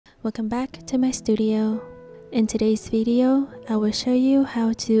Welcome back to my studio. In today's video, I will show you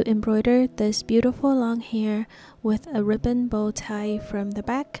how to embroider this beautiful long hair with a ribbon bow tie from the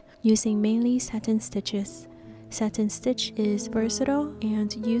back using mainly satin stitches. Satin stitch is versatile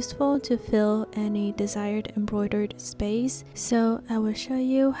and useful to fill any desired embroidered space, so I will show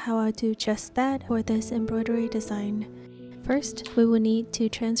you how I do just that for this embroidery design. First, we will need to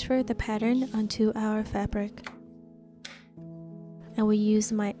transfer the pattern onto our fabric. I will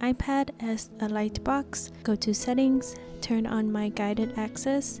use my iPad as a light box, go to settings, turn on my guided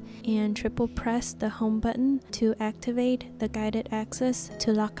access, and triple press the home button to activate the guided access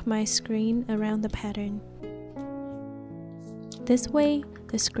to lock my screen around the pattern. This way,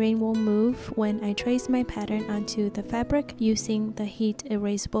 the screen will move when I trace my pattern onto the fabric using the heat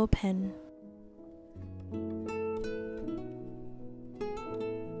erasable pen.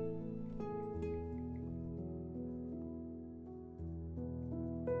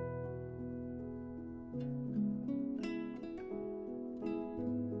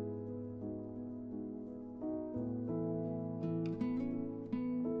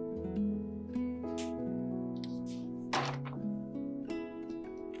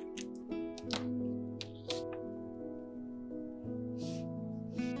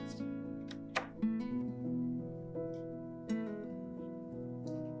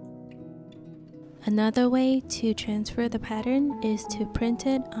 Another way to transfer the pattern is to print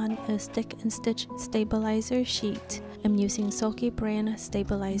it on a stick and stitch stabilizer sheet. I'm using Sulky brand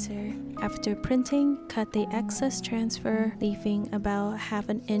stabilizer. After printing, cut the excess transfer, leaving about ½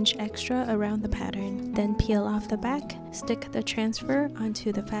 an inch extra around the pattern. Then peel off the back, stick the transfer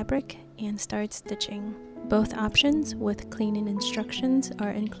onto the fabric, and start stitching. Both options with cleaning instructions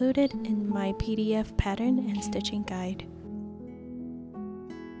are included in my PDF pattern and stitching guide.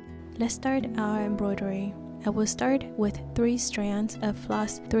 Let's start our embroidery. I will start with 3 strands of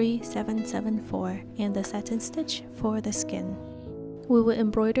floss 3774 and the satin stitch for the skin. We will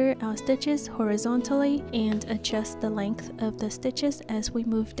embroider our stitches horizontally and adjust the length of the stitches as we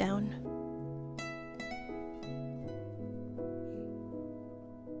move down.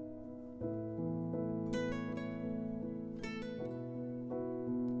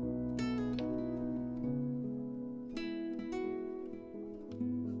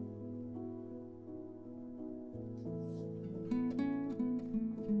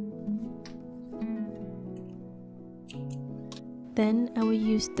 Then I will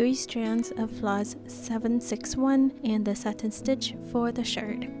use 3 strands of floss 761 and the satin stitch for the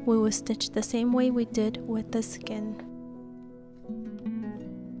shirt. We will stitch the same way we did with the skin.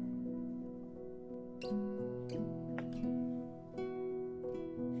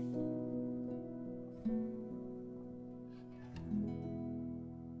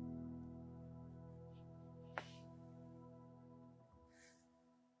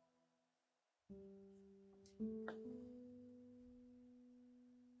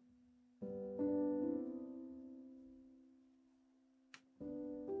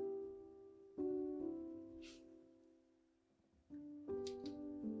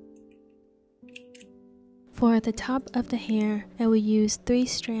 For the top of the hair, I will use 3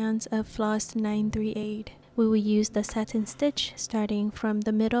 strands of floss 938. We will use the satin stitch starting from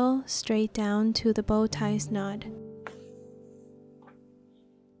the middle straight down to the bow tie's knot.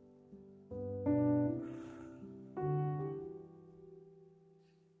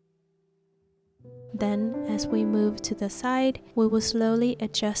 Then, as we move to the side, we will slowly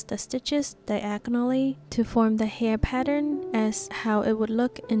adjust the stitches diagonally to form the hair pattern as how it would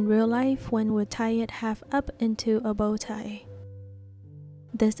look in real life when we tie it half up into a bow tie.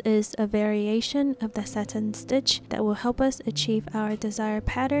 This is a variation of the satin stitch that will help us achieve our desired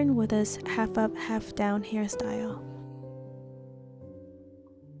pattern with this half up, half down hairstyle.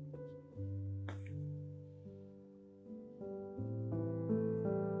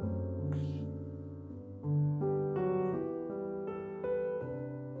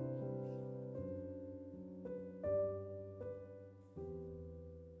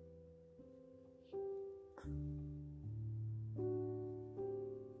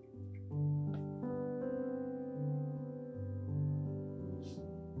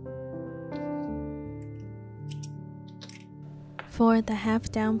 For the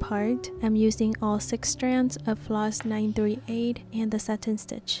half down part, I'm using all 6 strands of floss 938 and the satin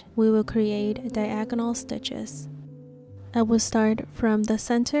stitch. We will create diagonal stitches. I will start from the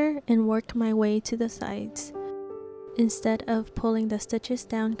center and work my way to the sides. Instead of pulling the stitches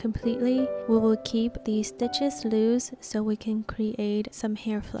down completely, we will keep these stitches loose so we can create some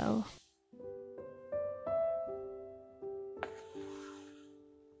hair flow.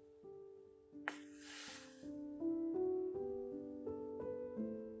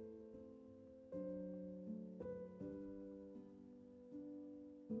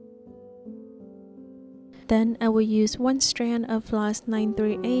 Then I will use one strand of floss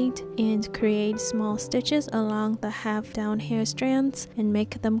 938 and create small stitches along the half down hair strands and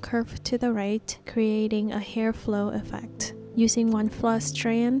make them curve to the right, creating a hair flow effect. Using one floss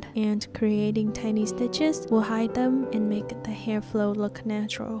strand and creating tiny stitches will hide them and make the hair flow look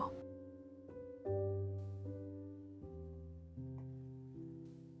natural.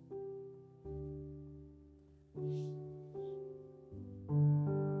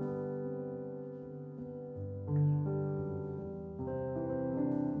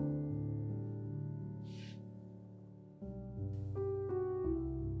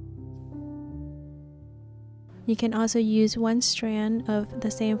 You can also use one strand of the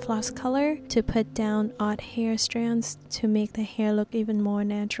same floss color to put down odd hair strands to make the hair look even more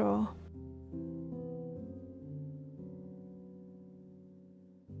natural.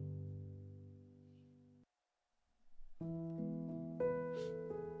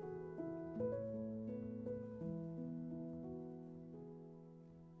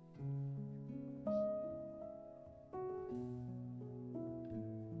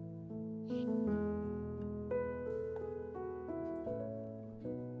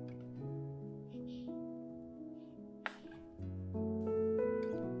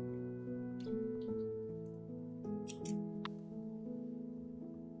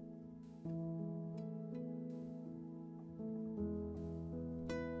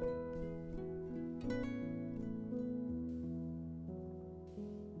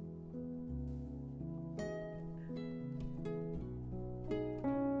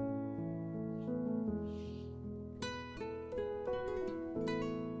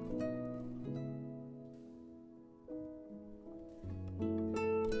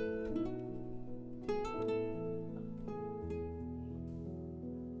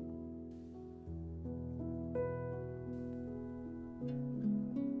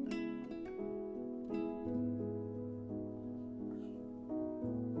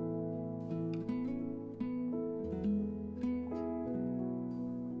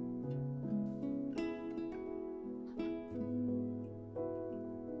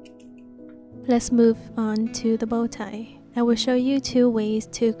 Let's move on to the bow tie. I will show you two ways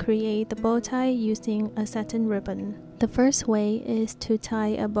to create the bow tie using a satin ribbon. The first way is to tie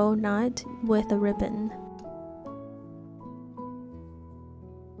a bow knot with a ribbon.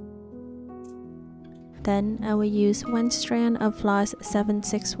 Then I will use one strand of floss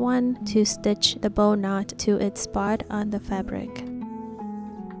 761 to stitch the bow knot to its spot on the fabric.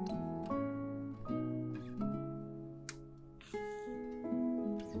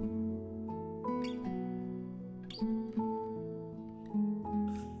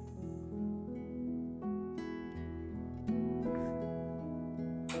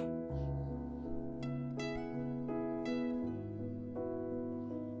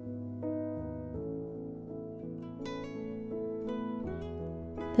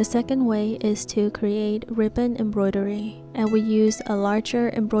 The second way is to create ribbon embroidery. I will use a larger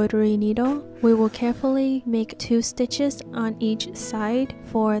embroidery needle. We will carefully make 2 stitches on each side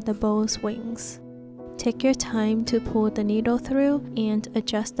for the bow's wings. Take your time to pull the needle through and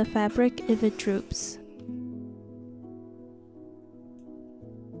adjust the fabric if it droops.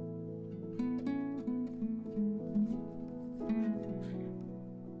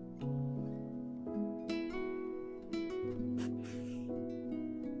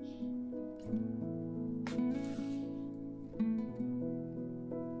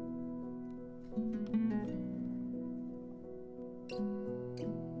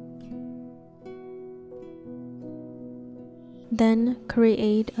 Then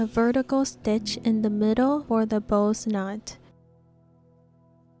create a vertical stitch in the middle for the bow's knot.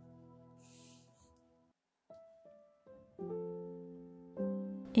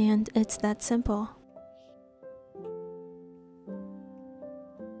 And it's that simple.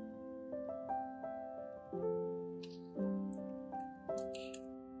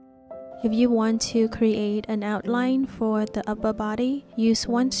 If you want to create an outline for the upper body, use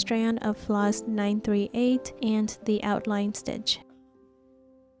one strand of floss 938 and the outline stitch.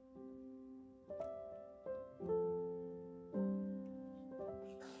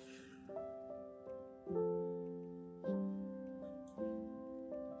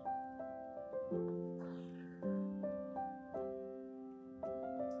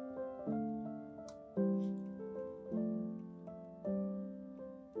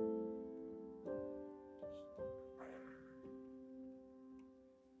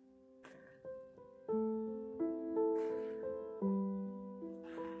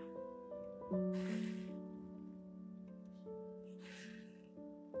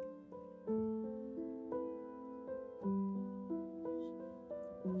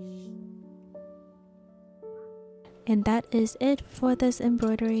 And that is it for this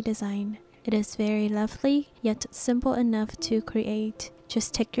embroidery design. It is very lovely, yet simple enough to create.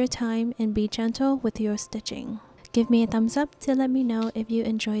 Just take your time and be gentle with your stitching. Give me a thumbs up to let me know if you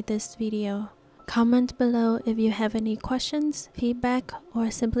enjoyed this video. Comment below if you have any questions, feedback, or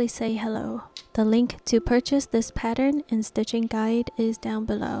simply say hello. The link to purchase this pattern and stitching guide is down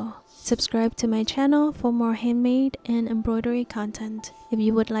below. Subscribe to my channel for more handmade and embroidery content. If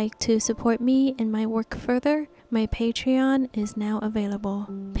you would like to support me and my work further, my Patreon is now available.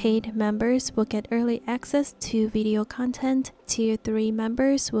 Paid members will get early access to video content. Tier 3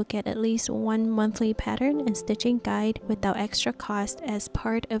 members will get at least one monthly pattern and stitching guide without extra cost as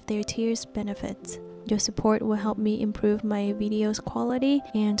part of their tier's benefits. Your support will help me improve my videos quality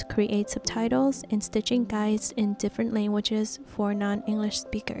and create subtitles and stitching guides in different languages for non-English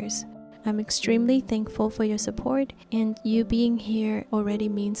speakers. I'm extremely thankful for your support, and you being here already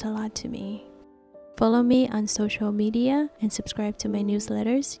means a lot to me. Follow me on social media and subscribe to my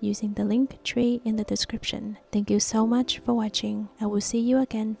newsletters using the link tree in the description. Thank you so much for watching. I will see you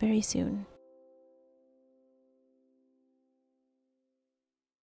again very soon.